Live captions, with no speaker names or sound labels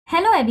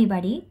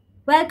everybody,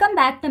 welcome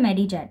back to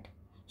MediJet.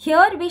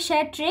 Here we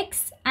share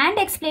tricks and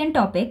explain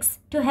topics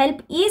to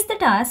help ease the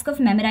task of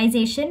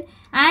memorization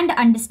and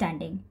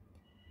understanding.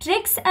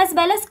 Tricks as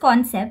well as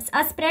concepts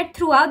are spread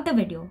throughout the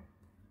video.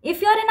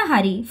 If you're in a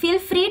hurry, feel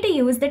free to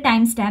use the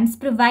timestamps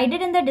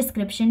provided in the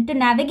description to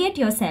navigate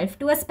yourself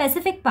to a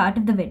specific part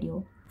of the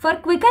video. For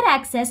quicker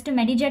access to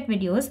MediJet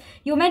videos,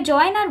 you may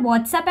join our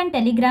WhatsApp and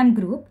Telegram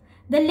group.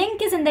 The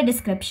link is in the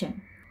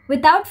description.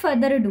 Without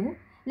further ado,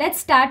 let's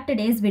start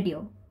today's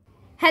video.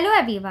 Hello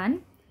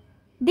everyone.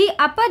 The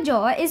upper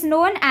jaw is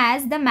known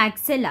as the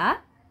maxilla,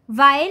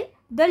 while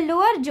the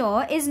lower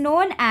jaw is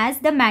known as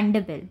the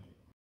mandible.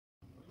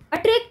 A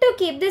trick to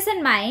keep this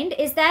in mind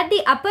is that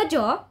the upper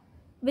jaw,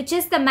 which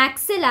is the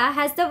maxilla,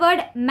 has the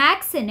word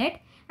max in it,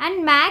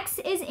 and max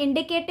is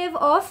indicative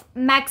of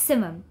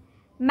maximum.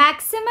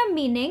 Maximum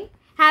meaning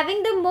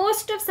having the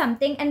most of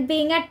something and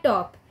being at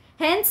top.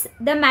 Hence,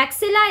 the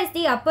maxilla is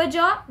the upper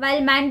jaw while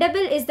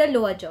mandible is the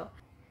lower jaw.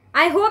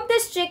 I hope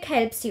this trick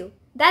helps you.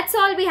 That's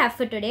all we have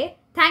for today.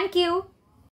 Thank you.